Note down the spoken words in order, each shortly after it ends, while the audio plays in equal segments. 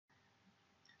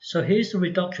So here's the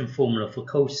reduction formula for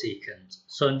cosecant.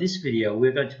 So in this video,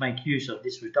 we're going to make use of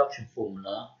this reduction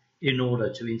formula in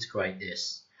order to integrate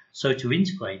this. So to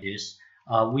integrate this,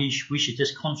 we should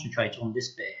just concentrate on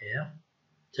this bit here.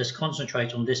 Just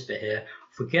concentrate on this bit here.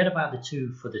 Forget about the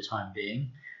 2 for the time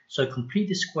being. So complete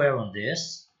the square on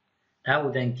this. That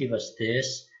will then give us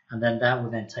this, and then that will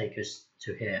then take us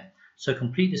to here. So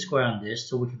complete the square on this,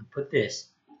 so we can put this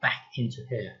back into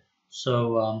here.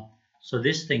 So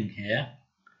this thing here.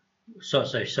 So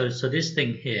this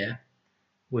thing here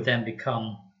will then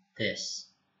become this,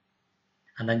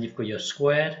 and then you've got your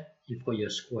squared, you've got your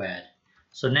squared.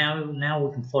 So now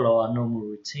we can follow our normal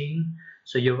routine.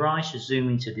 So your eye should zoom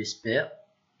into this bit.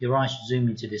 Your eye should zoom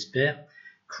into this bit.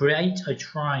 Create a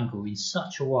triangle in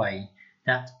such a way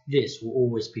that this will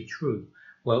always be true.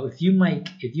 Well, if you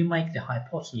make the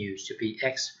hypotenuse to be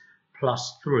x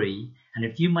plus 3, and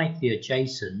if you make the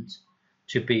adjacent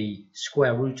to be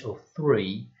square root of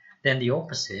 3, then the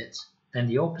opposite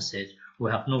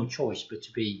will have no choice but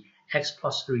to be x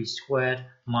plus 3 squared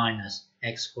minus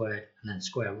x squared and then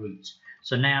square root.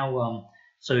 So now,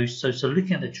 so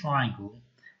looking at the triangle,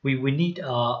 we need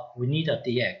our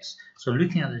dx. So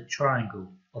looking at the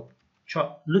triangle,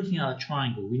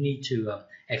 we need to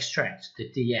extract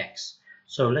the dx.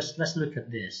 So let's look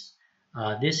at this.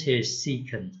 This here is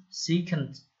secant.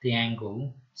 Secant the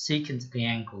angle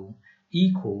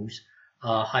equals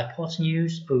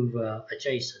hypotenuse over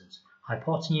adjacent.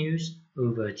 Hypotenuse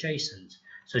over adjacent.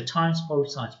 So times both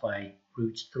sides by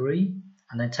root 3,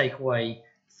 and then take away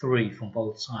 3 from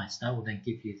both sides. That will then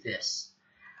give you this.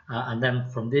 And then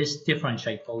from this,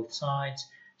 differentiate both sides.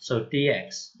 So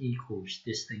dx equals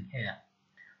this thing here.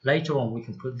 Later on, we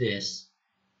can put this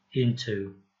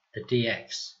into the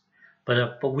dx.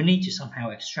 But we need to somehow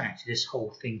extract this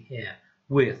whole thing here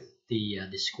with the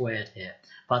squared here.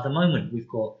 But at the moment, we've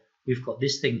got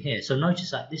this thing here. So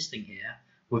notice that this thing here,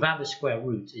 without the square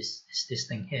root, is this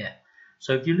thing here.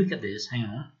 So if you look at this, hang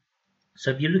on.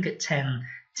 So if you look at tan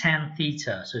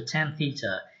theta, so tan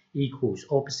theta equals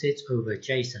opposite over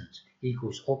adjacent,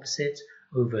 equals opposite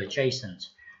over adjacent.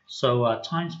 So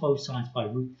times both sides by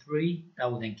root 3,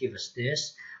 that will then give us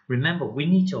this. Remember, we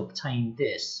need to obtain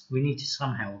this. We need to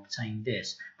somehow obtain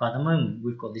this. But at the moment,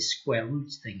 we've got this square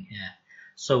root thing here.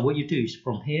 So what you do is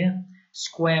from here,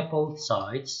 square both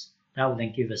sides. That will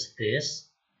then give us this.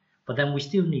 But then we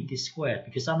still need this squared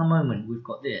because at the moment, we've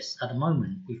got this. At the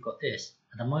moment, we've got this.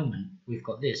 At the moment, we've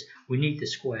got this. We need the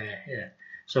square here.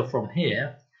 So from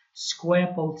here, square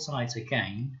both sides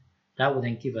again. That will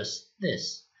then give us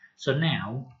this. So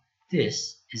now,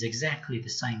 this is exactly the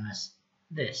same as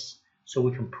this. So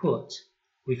we can put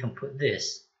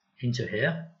this into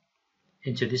here,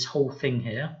 into this whole thing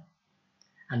here,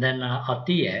 and then our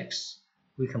dx,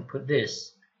 we can put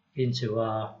this into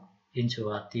our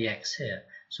dx here.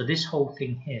 So this whole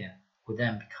thing here will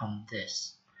then become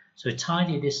this. So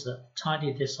tidy this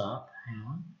up. Hang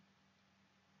on.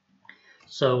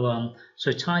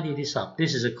 So tidy this up.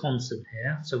 This is a constant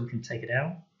here, so we can take it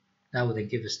out. That will then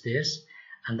give us this,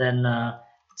 and then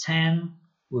tan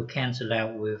will cancel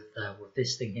out with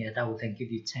this thing here. That will then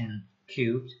give you 10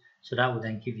 cubed. So that will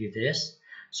then give you this.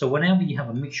 So whenever you have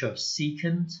a mixture of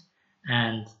secant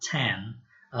and tan,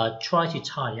 try to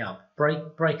tidy up,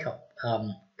 break up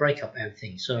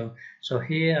everything. So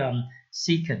here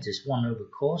secant is 1 over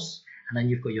cos, and then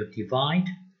you've got your divide.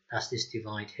 That's this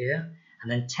divide here,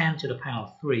 and then tan to the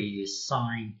power 3 is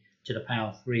sine to the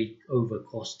power 3 over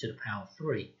cos to the power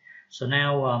 3. So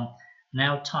now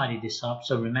tidy this up.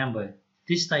 So remember,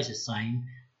 this stays the same,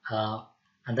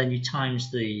 and then you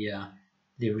times the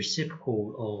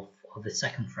reciprocal of the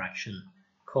second fraction,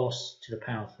 cos to the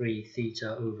power 3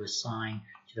 theta over sine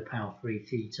to the power 3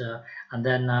 theta, and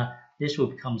then this will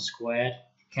become squared,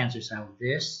 cancels out with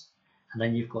this, and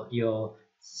then you've got your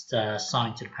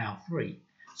sine to the power 3.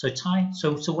 So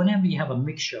whenever you have a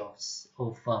mixture of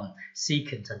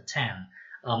secant and tan,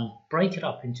 break it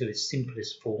up into its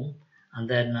simplest form, and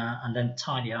then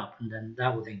tidy up, and then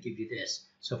that will then give you this.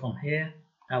 So from here,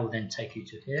 that will then take you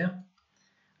to here,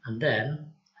 and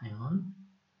then hang on,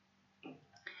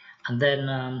 and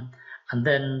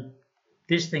then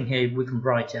this thing here we can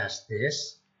write it as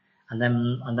this, and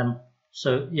then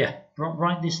so yeah,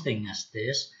 write this thing as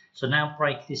this. So now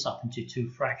break this up into 2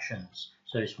 fractions.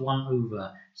 So it's 1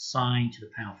 over sine to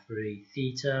the power 3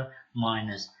 theta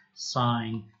minus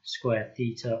sine square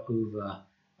theta over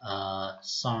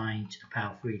sine to the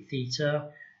power 3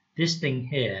 theta. This thing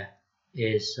here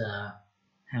is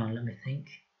hang on, let me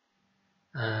think.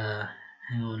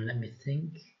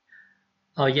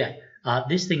 Oh yeah,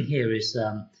 this thing here is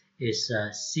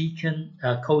secant,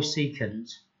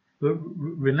 cosecant.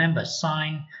 Remember,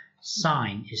 sine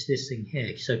sine is this thing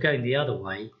here. So going the other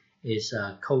way is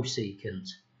cosecant.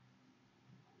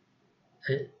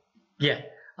 It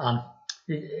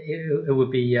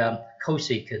would be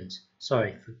cosecant.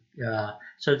 Sorry.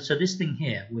 So this thing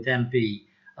here would then be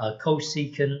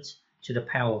cosecant to the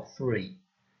power of 3.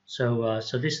 So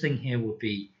this thing here would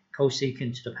be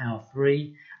cosecant to the power of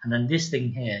 3, and then this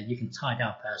thing here you can tie it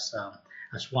up as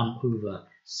 1 over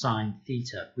sine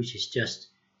theta, which is just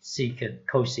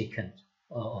cosecant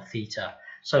of theta.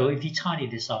 So if you tidy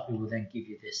this up, it will then give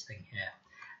you this thing here.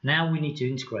 Now we need to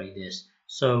integrate this.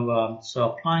 So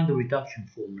applying the reduction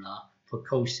formula for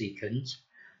cosecant.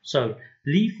 So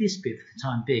leave this bit for the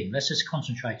time being. Let's just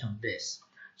concentrate on this.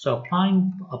 So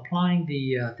applying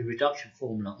the reduction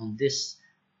formula on this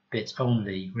bit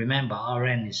only. Remember,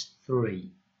 Rn is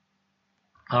 3.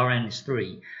 Rn is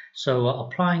 3. So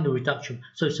applying the reduction.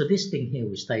 So this thing here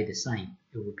will stay the same.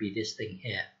 It would be this thing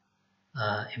here.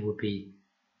 It would be.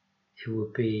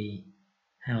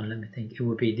 Hang on, let me think. It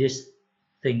would be this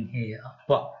thing here.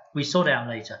 Well, we sort it out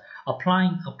later.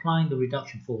 Applying the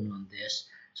reduction formula on this.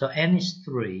 So n is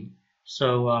 3.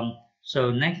 So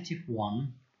negative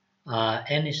 1.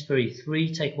 N is 3.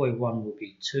 3 take away 1 will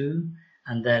be 2,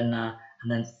 and then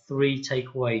 3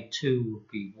 take away 2 will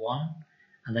be 1,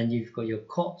 and then you've got your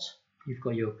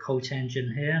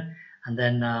cotangent here, and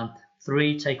then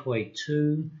 3 take away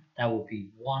 2, that will be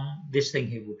 1. This thing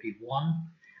here will be 1,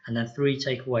 and then 3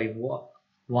 take away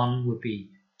 1 would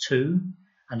be 2,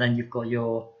 and then you've got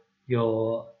your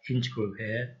integral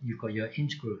here.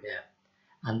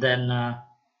 And then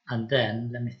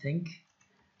let me think.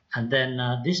 And then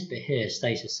this bit here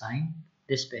stays the same.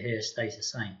 This bit here stays the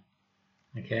same.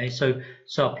 Okay, so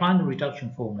applying the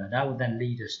reduction formula, that would then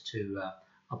lead us to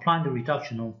applying the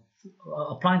reduction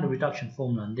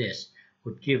formula on this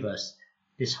would give us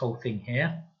this whole thing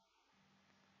here,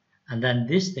 and then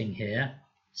this thing here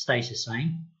stays the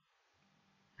same.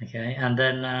 Okay, and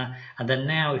then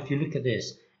now if you look at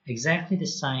this, exactly the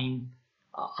same.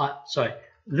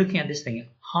 Looking at this thing,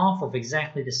 half of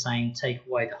exactly the same take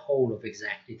away the whole of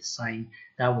exactly the same.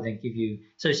 That will then give you.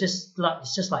 So it's just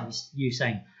like you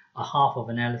saying a half of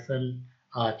an elephant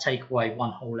take away one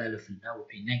whole elephant. That would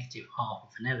be negative half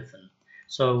of an elephant.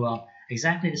 So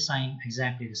exactly the same.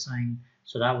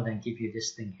 So that will then give you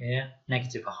this thing here,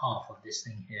 negative a half of this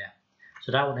thing here.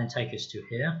 So that will then take us to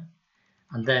here,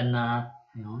 and then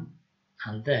hang on,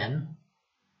 and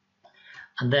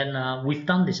then we've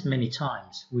done this many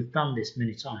times.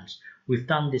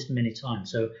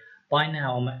 So by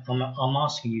now, I'm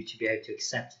asking you to be able to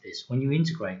accept this. When you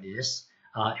integrate this,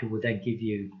 it will then give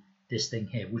you this thing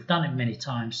here. We've done it many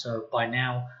times, so by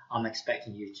now I'm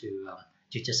expecting you to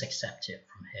just accept it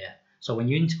from here. So when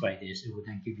you integrate this, it will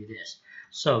then give you this.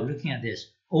 So looking at this,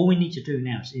 all we need to do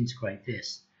now is integrate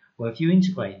this. Well, if you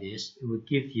integrate this, it would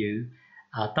give you.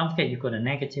 Don't forget you've got a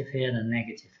negative here and a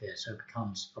negative here, so it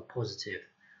becomes a positive.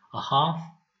 A half,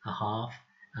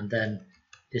 and then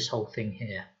this whole thing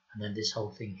here, and then this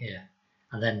whole thing here,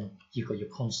 and then you've got your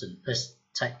constant. Let's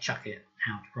chuck it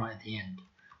out right at the end.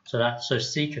 So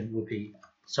secant would be,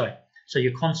 so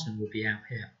your constant would be out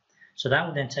here. So that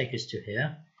would then take us to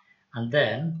here, and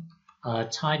then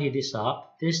tidy this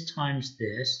up. This times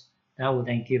this, that will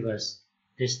then give us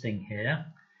this thing here,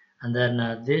 and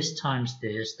then this times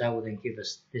this, that will then give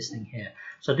us this thing here.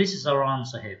 So this is our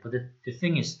answer here, but the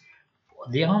thing is,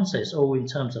 the answer is all in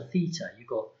terms of theta. You've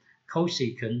got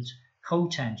cosecant,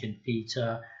 cotangent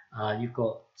theta, you've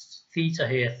got theta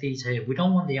here. We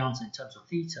don't want the answer in terms of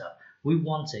theta. We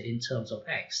want it in terms of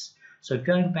x. So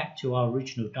going back to our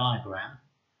original diagram,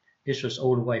 this was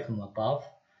all the way from above.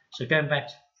 So going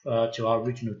back to our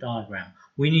original diagram,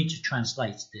 we need to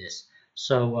translate this.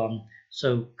 So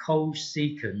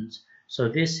cosecant. So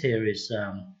this here is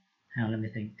let me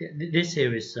think. This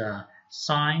here is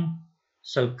sine.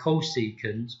 So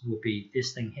cosecant will be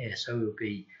this thing here. So it will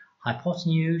be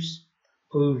hypotenuse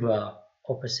over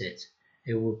opposite.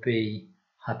 It will be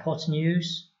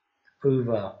hypotenuse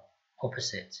over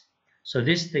opposite. So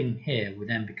this thing here will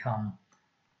then become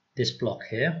this block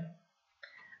here.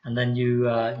 And then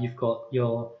you've got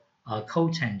your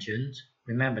cotangent.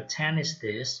 Remember, tan is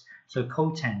this. So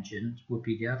cotangent would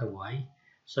be the other way.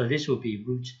 So this will be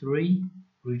root 3.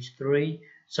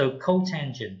 So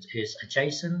cotangent is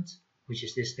adjacent, which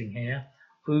is this thing here,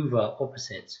 over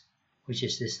opposite, which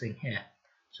is this thing here.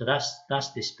 So that's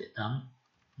this bit done.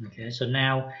 Okay, so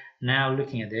now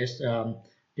looking at this,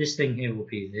 this thing here will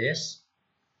be this,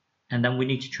 and then we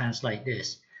need to translate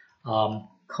this.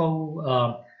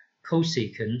 Cosecant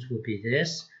will be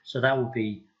this, so that will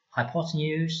be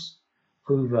hypotenuse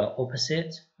over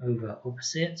opposite,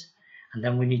 and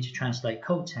then we need to translate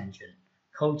cotangent.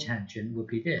 cotangent would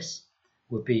be this,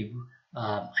 would be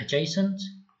adjacent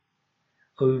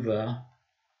over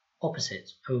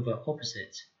opposite,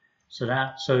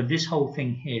 So this whole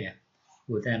thing here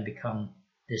will then become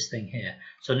this thing here.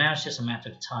 So now it's just a matter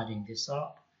of tidying this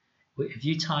up. If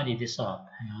you tidy this up,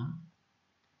 hang on.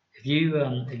 If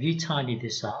you tidy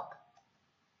this up,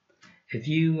 if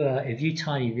you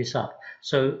tidy this up,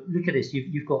 so look at this.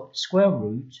 You've got square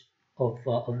root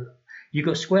you've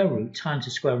got square root times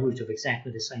the square root of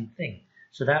exactly the same thing.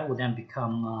 So that will then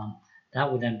become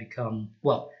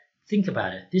well. Think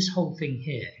about it. This whole thing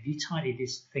here. If you tidy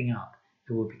this thing up,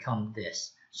 it will become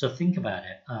this. So think about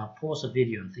it. Pause the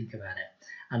video and think about it.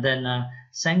 And then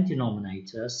same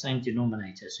denominator. So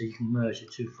you can merge the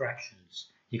two fractions.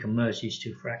 You can merge these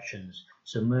two fractions.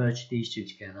 So merge these two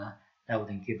together. That will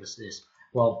then give us this.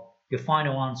 Well, your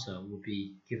final answer will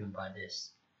be given by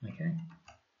this. Okay.